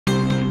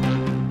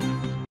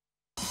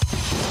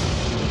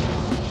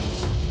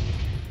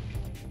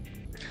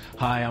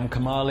Hi, I'm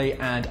Kamali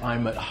and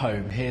I'm at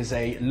home. Here's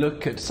a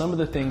look at some of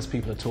the things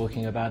people are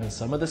talking about and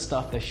some of the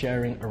stuff they're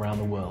sharing around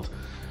the world.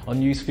 On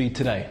Newsfeed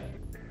today,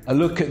 a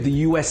look at the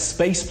US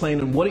space plane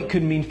and what it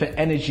could mean for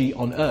energy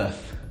on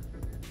Earth.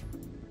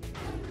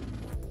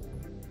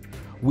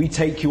 We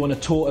take you on a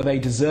tour of a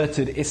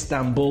deserted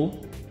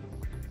Istanbul.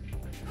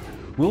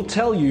 We'll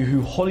tell you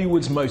who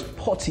Hollywood's most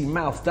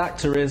potty-mouthed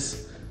actor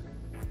is.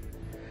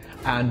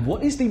 And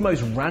what is the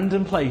most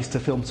random place to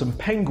film some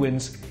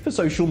penguins for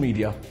social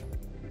media?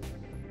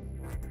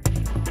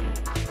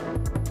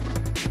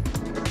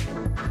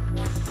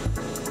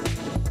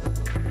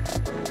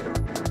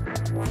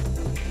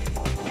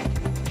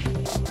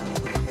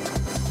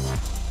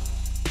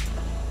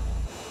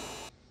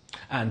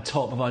 And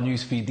top of our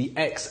newsfeed, the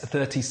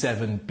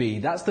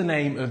X-37B. That's the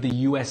name of the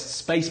US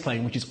space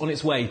plane, which is on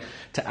its way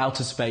to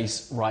outer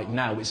space right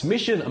now. Its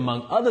mission,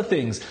 among other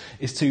things,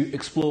 is to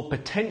explore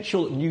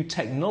potential new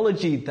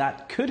technology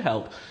that could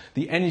help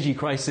the energy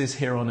crisis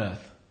here on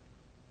Earth.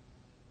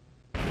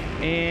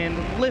 And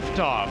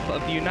liftoff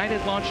of the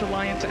United Launch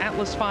Alliance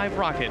Atlas V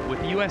rocket with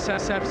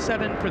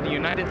USSF-7 for the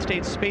United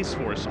States Space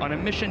Force on a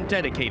mission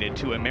dedicated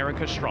to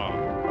America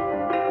Strong.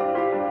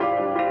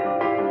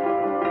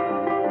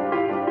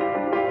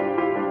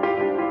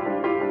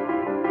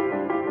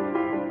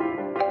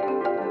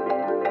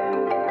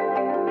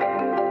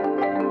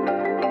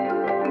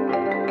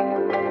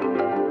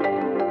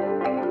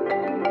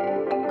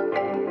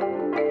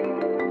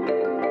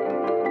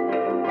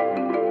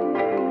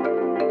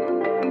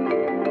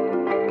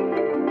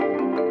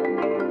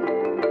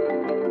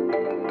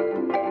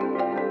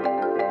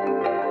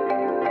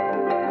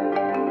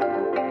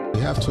 We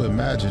have to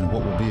imagine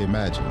what will be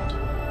imagined,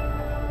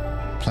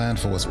 plan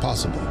for what's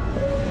possible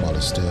while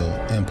it's still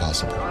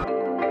impossible.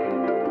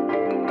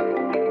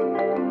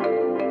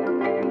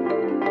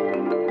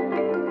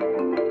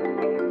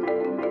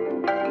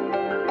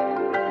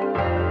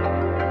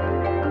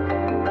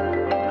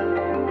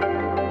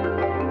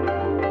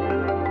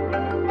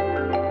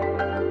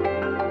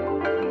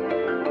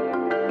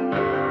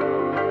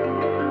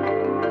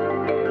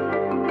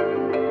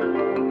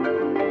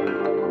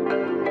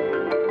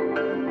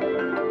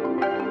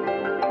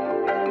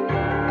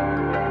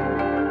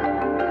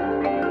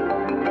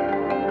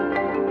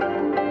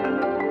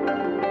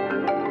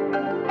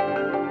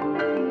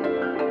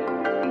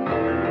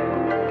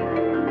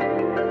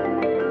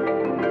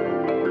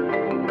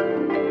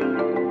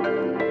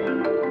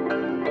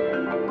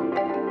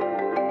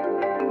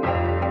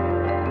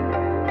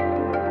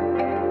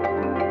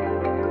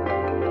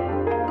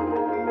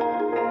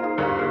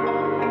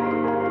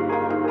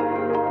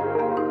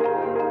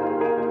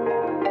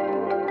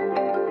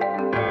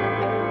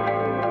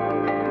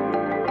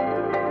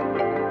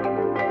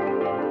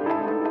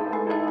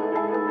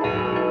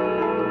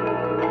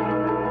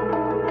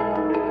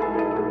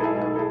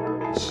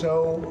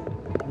 So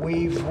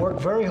we've worked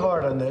very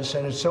hard on this,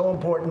 and it's so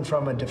important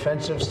from a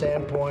defensive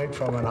standpoint,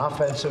 from an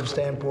offensive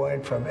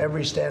standpoint, from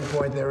every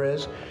standpoint there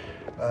is.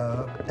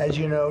 As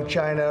you know,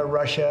 China,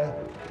 Russia,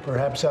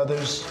 perhaps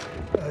others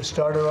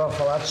started off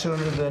a lot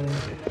sooner than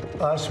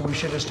us. We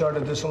should have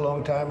started this a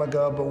long time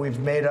ago, but we've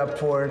made up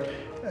for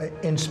it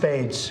in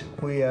spades.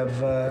 We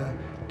have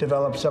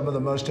developed some of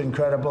the most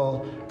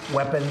incredible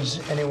weapons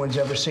anyone's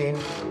ever seen.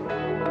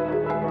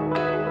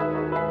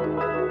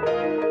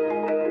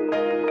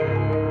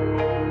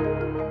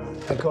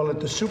 I call it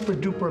the super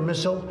duper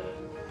missile,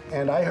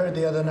 and I heard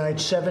the other night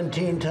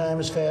 17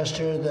 times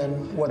faster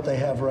than what they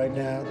have right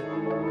now.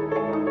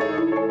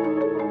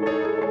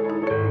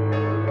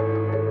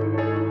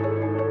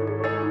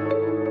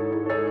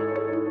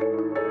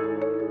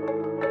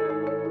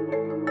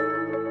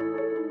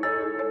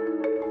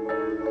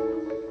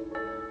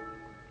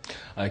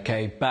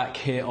 Okay, back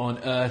here on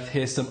Earth,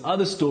 here's some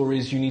other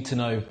stories you need to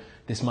know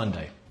this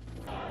Monday.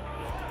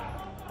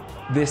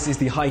 This is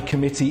the High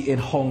Committee in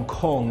Hong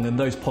Kong, and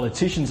those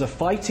politicians are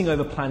fighting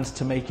over plans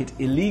to make it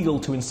illegal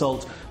to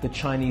insult the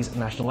Chinese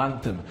national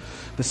anthem.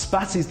 The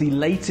spat is the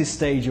latest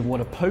stage of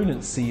what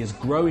opponents see as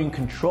growing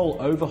control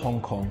over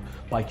Hong Kong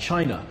by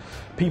China.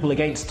 People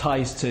against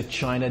ties to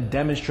China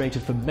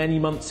demonstrated for many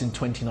months in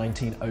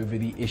 2019 over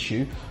the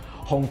issue.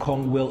 Hong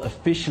Kong will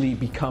officially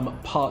become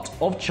part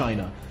of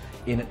China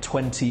in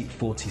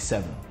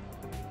 2047.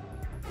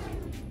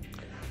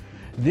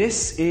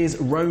 This is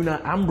Rona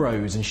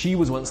Ambrose, and she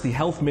was once the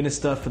health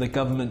minister for the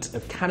government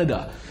of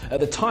Canada. At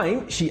the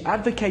time, she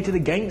advocated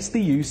against the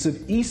use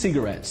of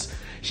e-cigarettes.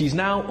 She's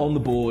now on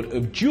the board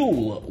of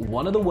Juul,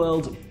 one of the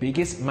world's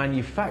biggest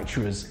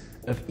manufacturers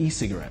of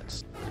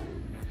e-cigarettes.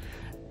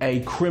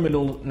 A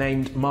criminal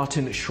named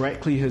Martin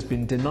Shkreli has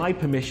been denied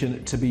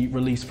permission to be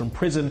released from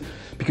prison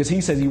because he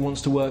says he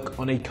wants to work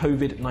on a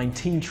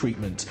COVID-19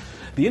 treatment.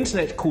 The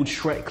internet called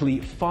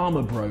Shkreli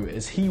Pharma Bro,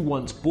 as he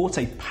once bought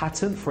a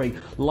patent for a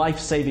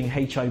life-saving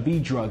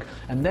HIV drug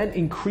and then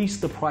increased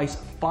the price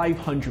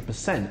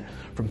 500%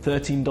 from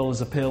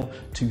 $13 a pill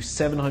to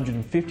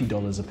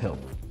 $750 a pill.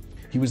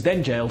 He was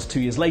then jailed 2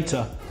 years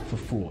later for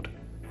fraud.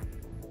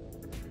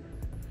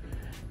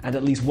 And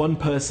at least one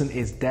person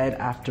is dead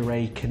after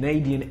a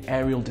Canadian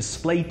aerial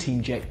display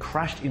team jet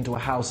crashed into a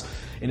house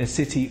in a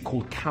city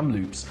called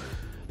Kamloops.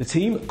 The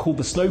team, called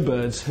the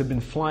Snowbirds, had been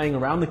flying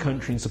around the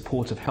country in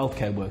support of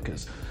healthcare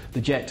workers.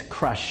 The jet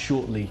crashed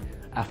shortly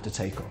after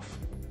takeoff.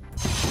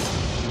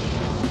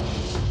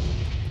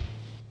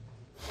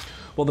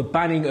 Well, the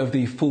banning of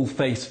the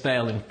full-face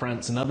veil in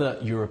France and other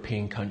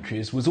European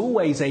countries was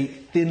always a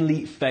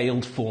thinly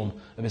veiled form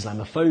of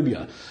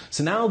Islamophobia.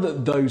 So now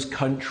that those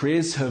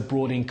countries have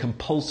brought in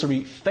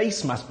compulsory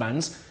face mask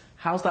bans,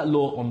 how's that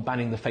law on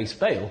banning the face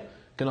veil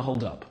going to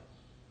hold up?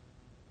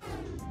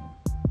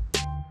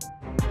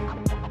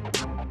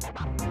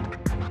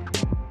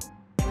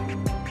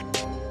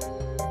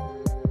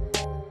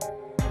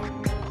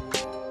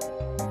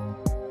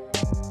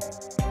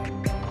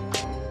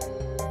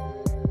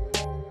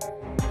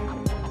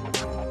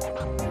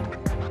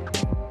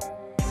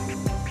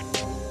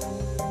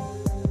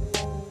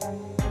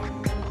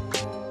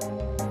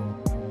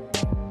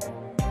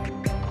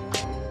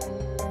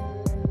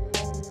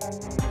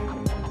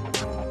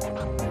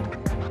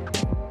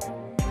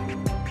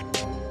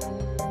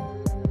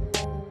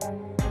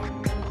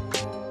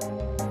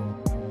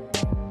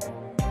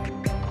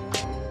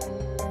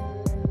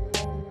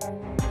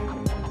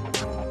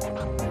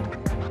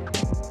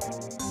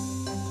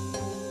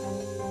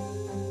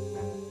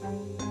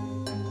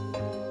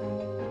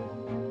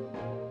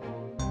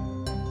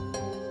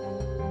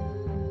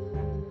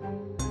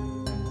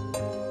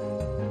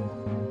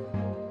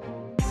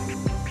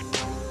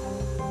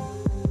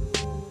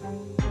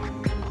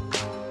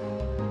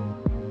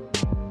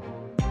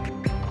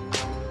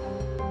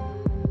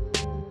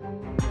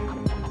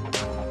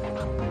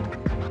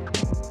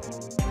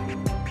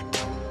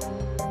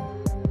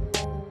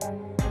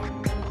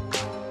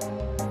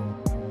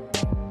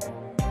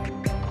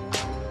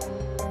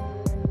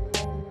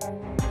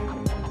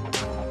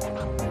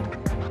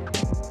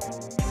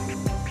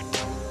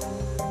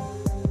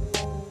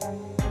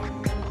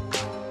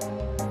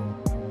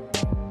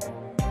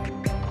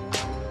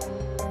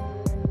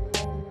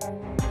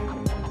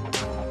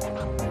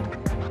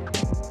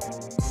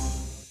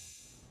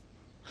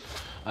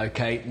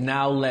 Okay,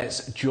 now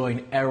let's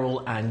join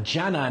Errol and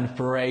Canan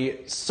for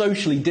a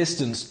socially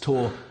distanced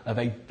tour of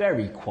a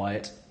very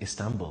quiet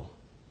Istanbul.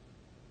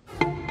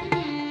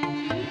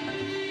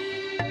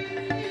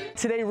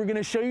 Today we're going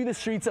to show you the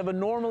streets of a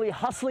normally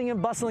hustling and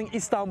bustling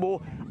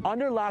Istanbul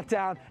under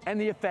lockdown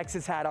and the effects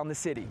it's had on the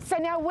city. So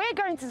now we're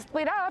going to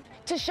split up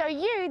to show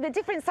you the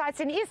different sites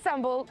in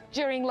Istanbul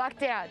during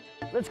lockdown.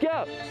 Let's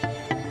go!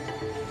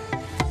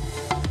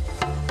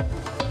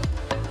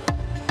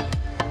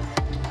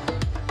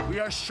 We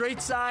are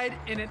straight side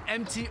in an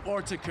empty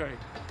Ortaköy.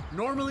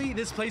 Normally,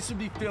 this place would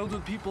be filled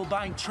with people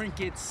buying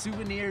trinkets,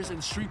 souvenirs,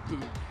 and street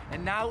food.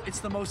 And now it's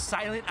the most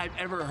silent I've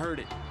ever heard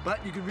it.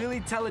 But you can really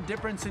tell a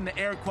difference in the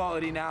air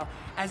quality now,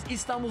 as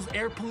Istanbul's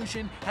air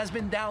pollution has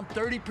been down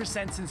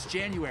 30% since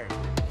January.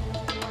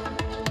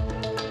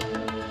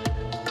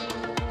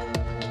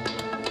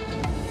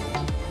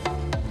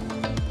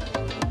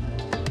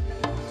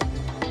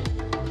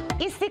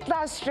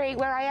 Istiklal Street,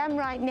 where I am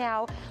right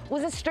now,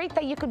 was a street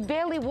that you could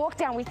barely walk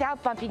down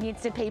without bumping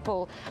into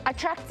people,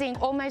 attracting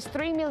almost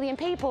 3 million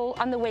people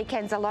on the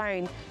weekends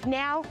alone.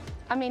 Now,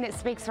 I mean, it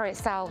speaks for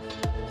itself.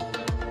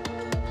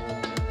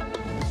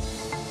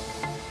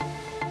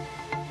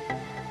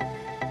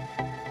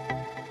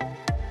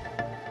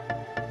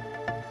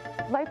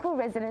 Local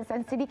residents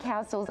and city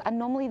councils are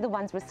normally the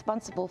ones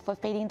responsible for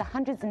feeding the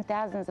hundreds and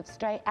thousands of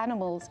stray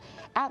animals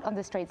out on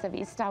the streets of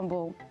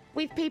Istanbul.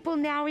 With people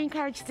now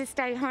encouraged to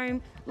stay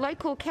home,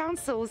 local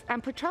councils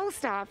and patrol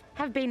staff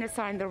have been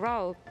assigned the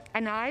role,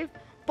 and I've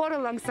brought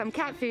along some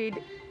cat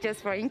food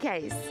just for in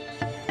case.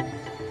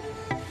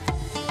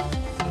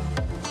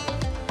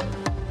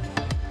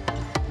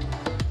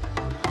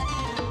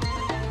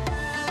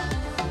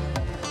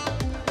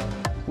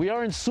 We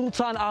are in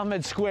Sultan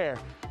Ahmed Square,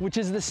 which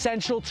is the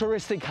central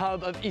touristic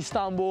hub of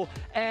Istanbul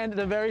and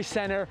the very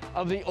center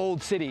of the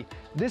old city.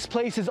 This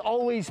place is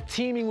always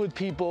teeming with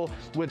people,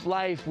 with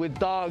life, with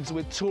dogs,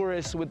 with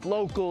tourists, with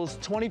locals,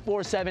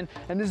 24/7,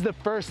 and this is the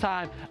first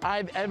time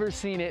I've ever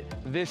seen it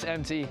this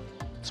empty.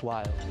 It's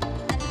wild.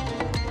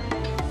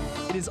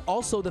 It is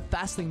also the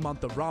fasting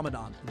month of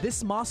Ramadan.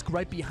 This mosque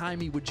right behind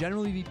me would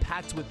generally be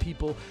packed with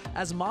people,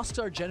 as mosques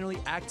are generally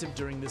active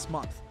during this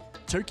month.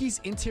 Turkey's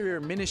Interior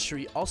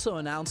Ministry also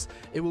announced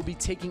it will be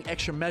taking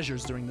extra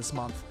measures during this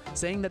month,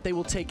 saying that they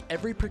will take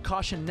every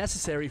precaution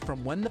necessary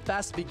from when the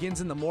fast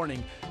begins in the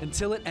morning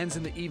until it ends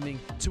in the evening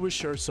to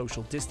assure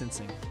social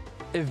distancing.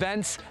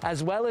 Events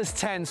as well as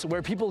tents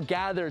where people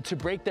gather to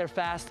break their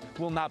fast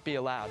will not be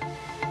allowed.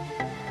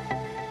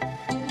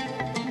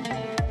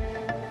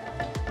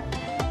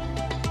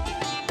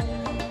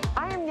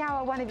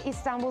 One of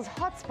Istanbul's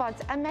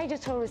hotspots, a major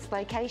tourist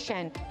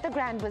location, the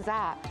Grand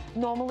Bazaar.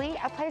 Normally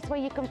a place where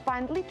you can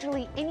find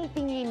literally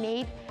anything you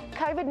need,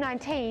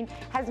 COVID-19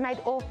 has made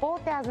all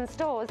 4,000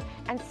 stores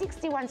and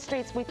 61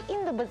 streets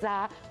within the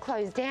bazaar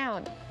closed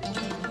down.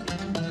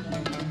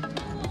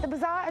 The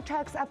bazaar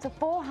attracts up to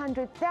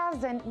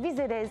 400,000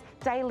 visitors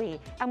daily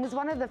and was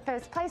one of the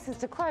first places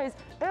to close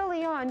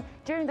early on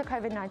during the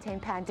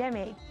COVID-19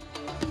 pandemic.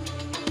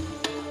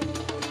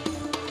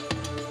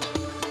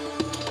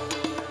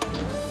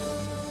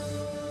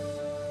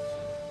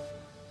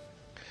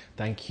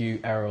 Thank you,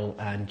 Errol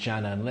and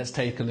Jana. And let's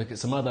take a look at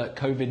some other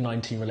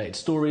COVID-19 related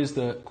stories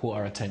that caught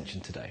our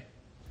attention today.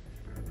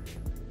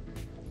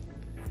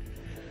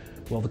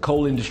 Well, the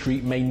coal industry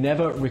may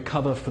never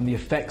recover from the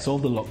effects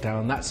of the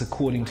lockdown. That's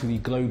according to the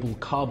Global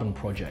Carbon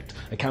Project,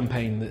 a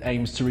campaign that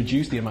aims to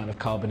reduce the amount of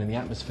carbon in the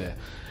atmosphere.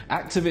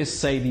 Activists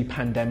say the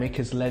pandemic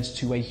has led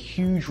to a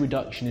huge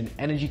reduction in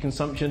energy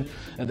consumption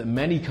and that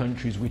many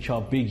countries which are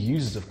big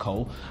users of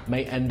coal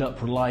may end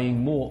up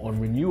relying more on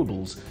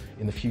renewables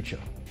in the future.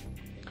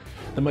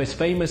 The most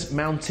famous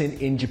mountain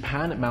in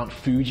Japan, Mount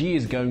Fuji,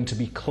 is going to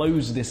be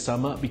closed this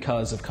summer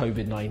because of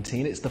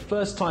COVID-19. It's the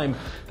first time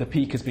the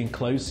peak has been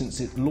closed since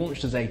it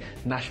launched as a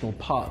national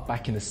park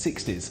back in the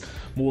 60s.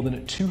 More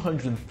than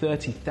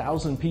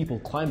 230,000 people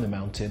climbed the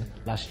mountain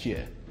last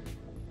year.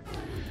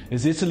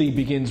 As Italy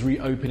begins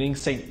reopening,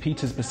 St.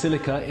 Peter's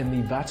Basilica in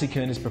the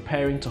Vatican is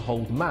preparing to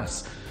hold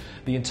Mass.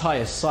 The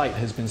entire site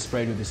has been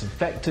sprayed with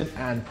disinfectant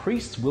and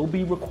priests will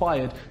be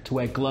required to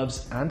wear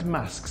gloves and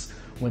masks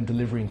when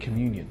delivering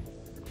communion.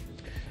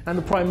 And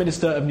the Prime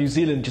Minister of New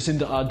Zealand,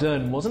 Jacinda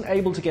Ardern, wasn't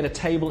able to get a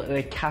table at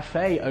a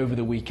cafe over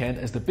the weekend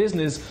as the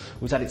business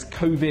was at its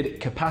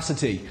COVID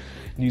capacity.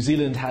 New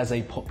Zealand has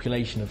a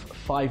population of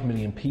 5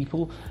 million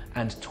people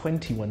and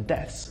 21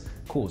 deaths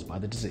caused by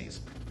the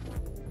disease.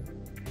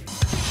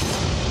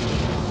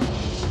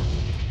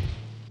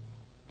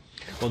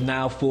 Well,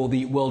 now for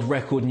the world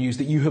record news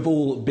that you have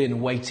all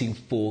been waiting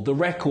for. The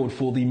record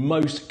for the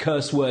most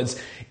curse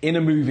words in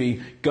a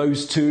movie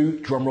goes to,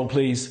 drumroll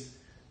please,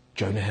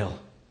 Jonah Hill.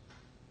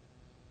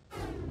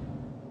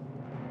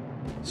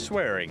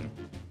 Swearing.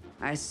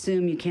 I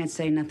assume you can't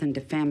say nothing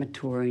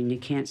defamatory and you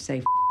can't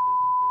say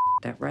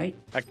that, right?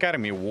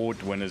 Academy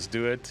Award winners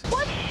do it.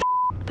 What the?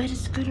 But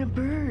it's gonna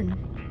burn.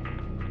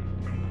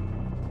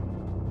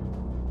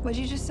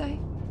 What'd you just say?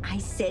 I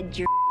said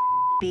your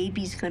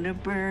baby's gonna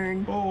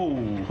burn.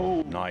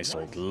 Oh. Nice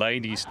old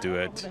ladies do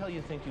it. What the hell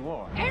you think you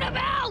are?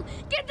 Annabelle!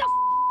 Get the out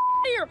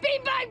of here!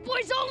 Beanbag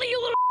boys only, you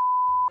little.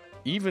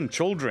 Even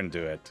children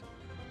do it.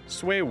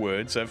 Swear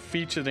words have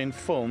featured in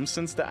films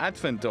since the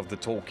advent of the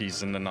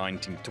talkies in the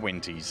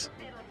 1920s.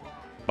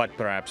 But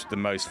perhaps the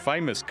most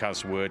famous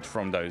cuss word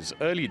from those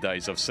early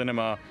days of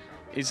cinema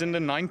is in the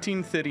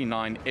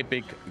 1939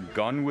 epic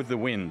Gone with the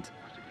Wind,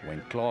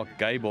 when Clark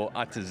Gable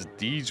utters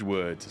these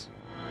words.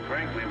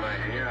 Frankly, my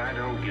dear, I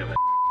don't give a.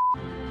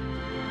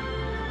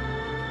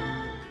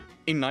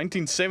 In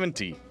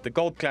 1970, the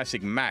cult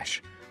classic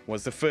MASH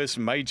was the first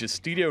major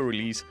studio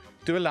release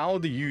to allow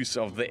the use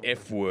of the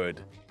F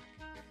word.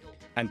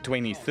 And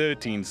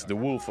 2013's The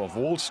Wolf of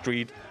Wall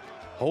Street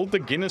hold the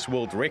Guinness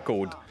World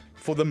Record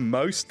for the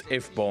most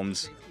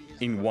F-bombs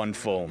in one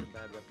film.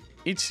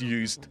 It's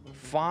used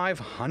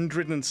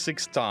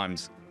 506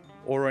 times,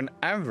 or an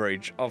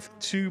average of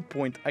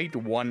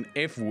 2.81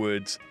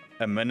 F-words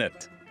a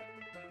minute.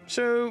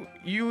 So,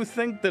 you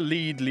think the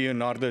lead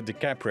Leonardo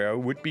DiCaprio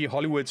would be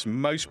Hollywood's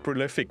most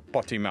prolific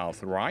potty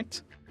mouth, right?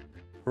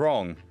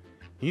 Wrong.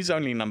 He's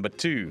only number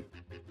 2.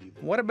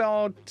 What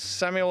about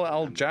Samuel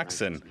L.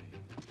 Jackson?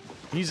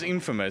 He's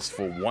infamous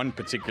for one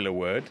particular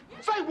word.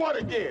 Say what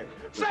again?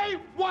 Say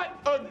what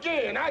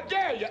again? I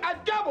dare you. I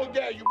double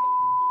dare you.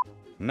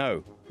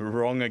 No,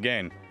 wrong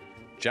again.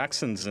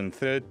 Jackson's in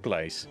 3rd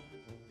place.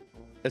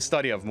 A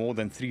study of more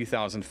than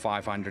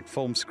 3,500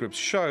 film scripts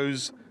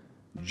shows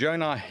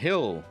Jonah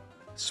Hill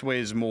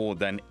swears more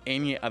than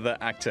any other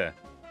actor,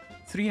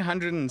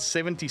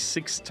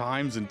 376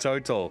 times in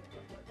total,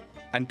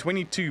 and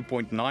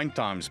 22.9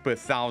 times per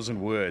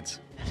 1,000 words.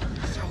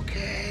 It's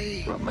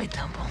okay. Rub my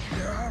temple.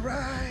 You're all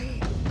right.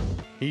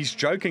 He's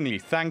jokingly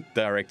thanked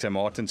director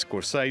Martin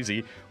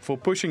Scorsese for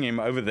pushing him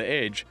over the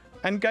edge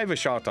and gave a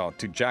shout out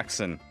to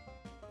Jackson.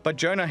 But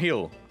Jonah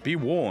Hill, be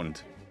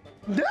warned.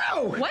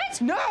 No! What?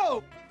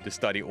 No! The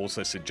study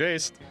also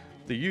suggests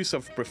the use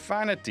of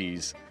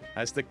profanities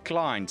has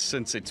declined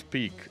since its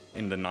peak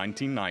in the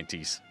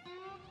 1990s.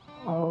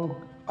 Oh,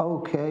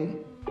 okay.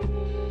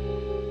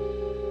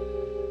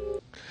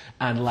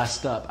 And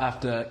last up,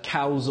 after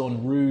cows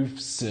on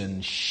roofs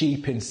and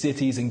sheep in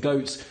cities and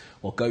goats,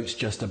 or goats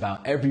just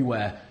about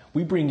everywhere,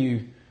 we bring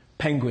you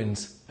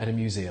penguins at a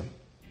museum.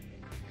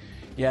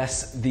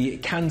 Yes, the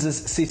Kansas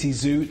City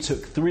Zoo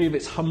took 3 of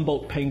its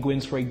Humboldt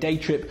penguins for a day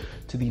trip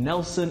to the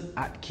Nelson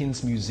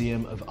Atkins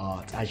Museum of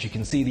Art. As you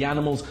can see, the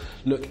animals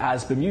look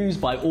as bemused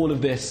by all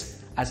of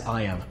this as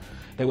I am.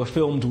 They were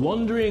filmed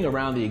wandering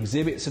around the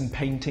exhibits and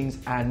paintings,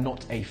 and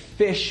not a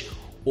fish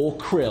or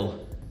krill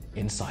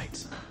in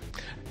sight.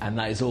 And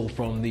that is all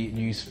from the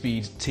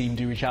Newsfeed team.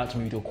 Do reach out to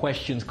me with your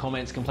questions,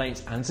 comments,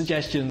 complaints and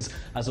suggestions.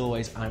 As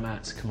always, I'm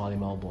at Kamali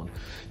Melbourne.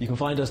 You can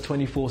find us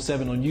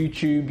 24/7 on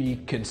YouTube. You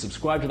can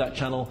subscribe to that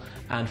channel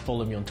and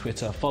follow me on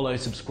Twitter. Follow,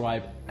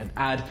 subscribe and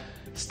add.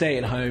 Stay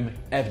at home,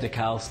 Ev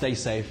Decal, stay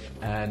safe,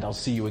 and I'll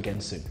see you again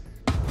soon.